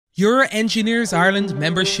Your Engineers Ireland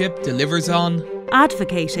membership delivers on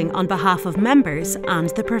advocating on behalf of members and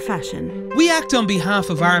the profession. We act on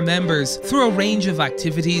behalf of our members through a range of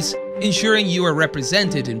activities, ensuring you are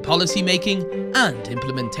represented in policy making and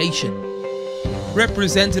implementation.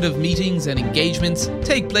 Representative meetings and engagements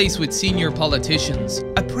take place with senior politicians,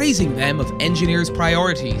 appraising them of engineers'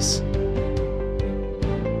 priorities.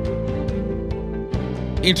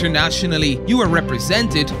 Internationally, you are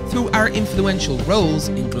represented through our influential roles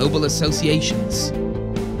in global associations.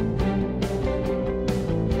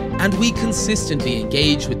 And we consistently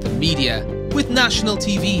engage with the media, with national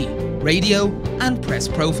TV, radio and press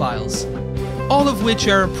profiles, all of which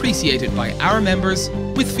are appreciated by our members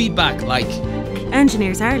with feedback like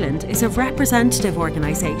Engineers Ireland is a representative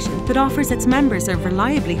organisation that offers its members a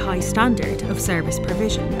reliably high standard of service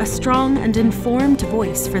provision, a strong and informed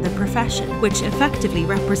voice for the profession, which effectively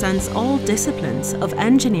represents all disciplines of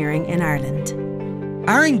engineering in Ireland.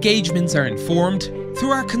 Our engagements are informed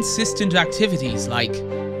through our consistent activities like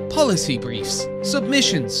policy briefs,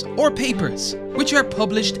 submissions or papers, which are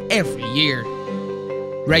published every year.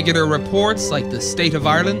 Regular reports like the State of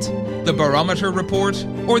Ireland, the Barometer Report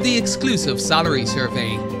or the exclusive Salary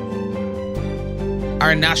Survey.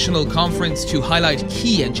 Our national conference to highlight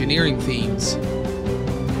key engineering themes.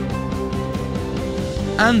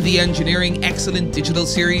 And the Engineering Excellent Digital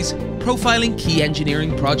Series profiling key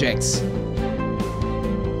engineering projects.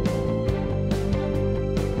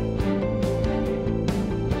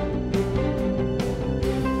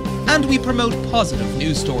 And we promote positive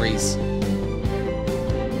news stories.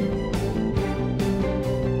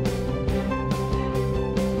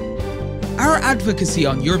 Our advocacy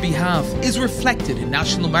on your behalf is reflected in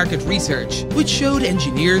national market research, which showed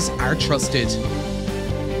engineers are trusted.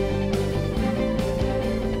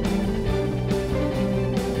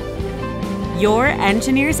 Your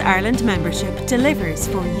Engineers Ireland membership delivers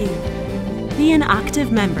for you. Be an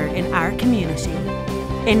active member in our community.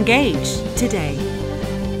 Engage today.